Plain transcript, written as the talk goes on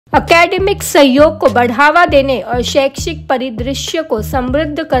Academic सहयोग को बढ़ावा देने और शैक्षिक परिदृश्य को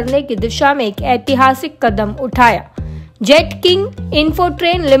समृद्ध करने की दिशा में एक ऐतिहासिक कदम उठाया। जेट किंग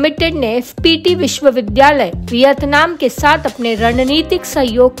इन्फोट्रेन लिमिटेड ने एफपीटी विश्वविद्यालय वियतनाम के साथ अपने रणनीतिक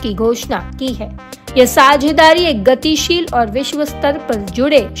सहयोग की घोषणा की है। यह साझेदारी एक गतिशील और विश्व स्तर पर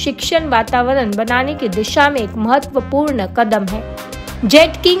जुड़े शिक्षण वातावरण बनाने की दिशा में एक महत्वपूर्ण कदम है।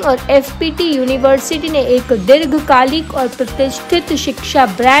 जेट किंग और एफपीटी यूनिवर्सिटी ने एक दीर्घकालिक और प्रतिष्ठित शिक्षा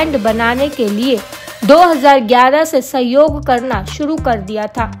ब्रांड बनाने के लिए 2011 से सहयोग करना शुरू कर दिया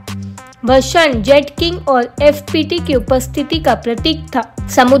था। वह क्षण जेट किंग और एफपीटी की उपस्थिति का प्रतीक था।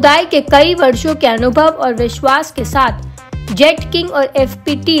 समुदाय के कई वर्षों के अनुभव और विश्वास के साथ जेट किंग और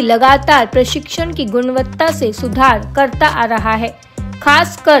एफपीटी लगातार प्रशिक्षण की गुणवत्ता से सुधार करता आ रहा है,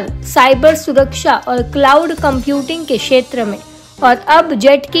 खासकर साइबर सुरक्षा और क्लाउड कंप्यूटिंग के क्षेत्र में। और अब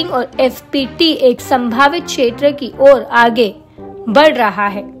जेट किंग और एफपीटी एक संभावित क्षेत्र की ओर आगे बढ़ रहा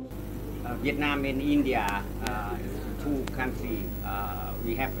है। Vietnam and India, two countries,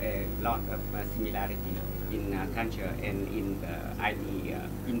 we have a lot of similarity in culture and in the IT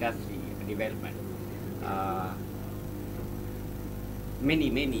industry development.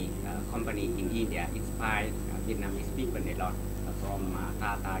 Many companies in India inspire Vietnamese people a lot, from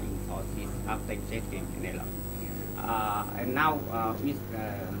Tata, Infosys, Uptech, Jetking, and a lot. And now with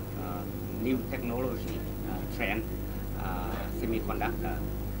new technology trend, semiconductor,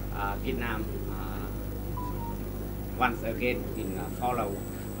 Vietnam once again will follow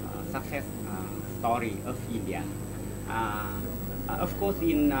success story of India. Of course,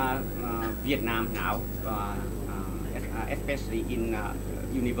 in Vietnam now, especially in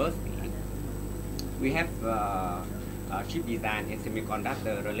university, we have chip design and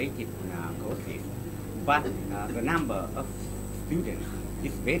semiconductor related courses. But the number of students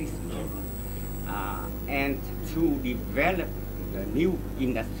is very small, and to develop the new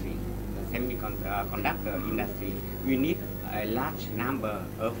industry, the semiconductor industry, we need a large number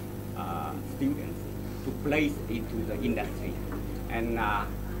of students to place into the industry, and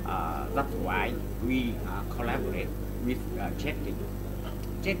that's why we collaborate with Jetting.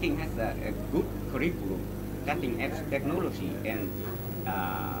 Jetting has a good curriculum, cutting-edge technology, and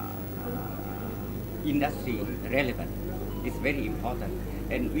industry relevant is very important,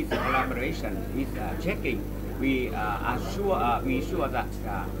 and with collaboration with checking, we are sure that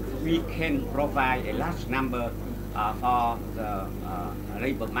we can provide a large number for the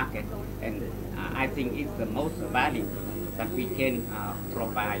labor market, and I think it's the most value that we can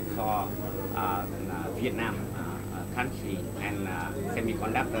provide for Vietnam country and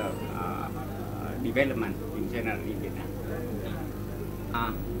semiconductor development in general in Vietnam.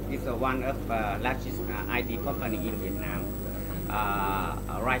 It's one of the largest IT company in Vietnam.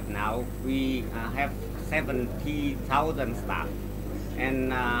 Right now, we have 70,000 staff,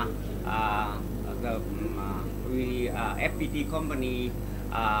 and the FPT company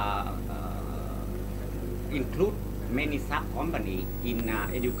include many sub-companies in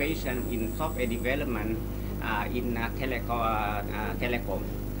education, in software development, in telecom.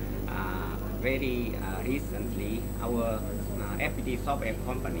 Very recently, our FPT software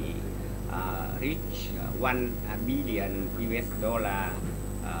company reached $1 billion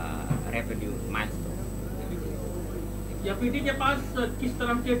revenue milestone. FPT के पास किस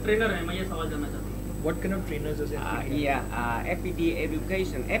तरह के trainer हैं, मैं ये सवाल जानना चाहता हूँ. What kind of trainers is FPT? FPT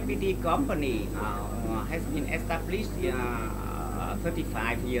education. FPT company has been established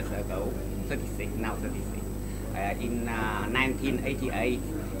 35 years ago, 36 now 36, in 1988,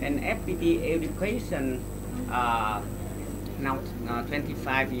 and FPT education now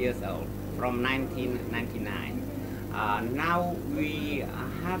 25 years old, from 1999. Now we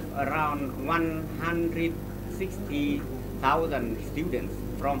have around 160,000 students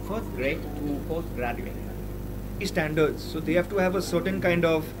from first grade to postgraduate. Standards, so they have to have a certain kind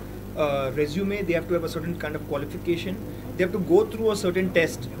of resume, they have to have a certain kind of qualification, they have to go through a certain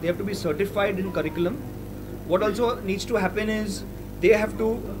test, they have to be certified in curriculum. What also needs to happen is they have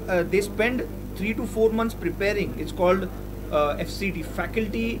to they spend 3 to 4 months preparing. It's called FCT,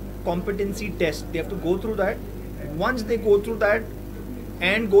 faculty competency test. They have to go through that. Once they go through that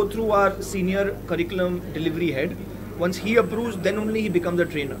and go through our senior curriculum delivery head, once he approves, then only he becomes a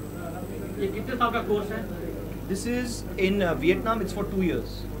trainer. ये कितने साल का course है? This is in Vietnam. It's for 2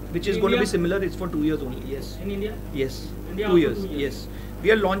 years, which is going to be similar. It's for 2 years only. Yes. In India? Yes. India 2 years. Yes.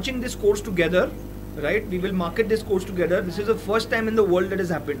 We are launching this course together, right? We will market this course together. This is the first time in the world that has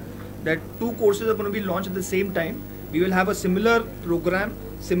happened that 2 courses are going to be launched at the same time. We will have a similar program,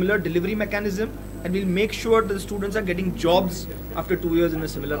 similar delivery mechanism, and we'll make sure that the students are getting jobs after 2 years in a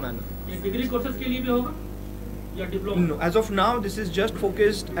similar manner. ये degree courses के लिए भी होगा? या diploma? No, as of now, this is just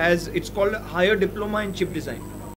focused as it's called higher diploma in chip design.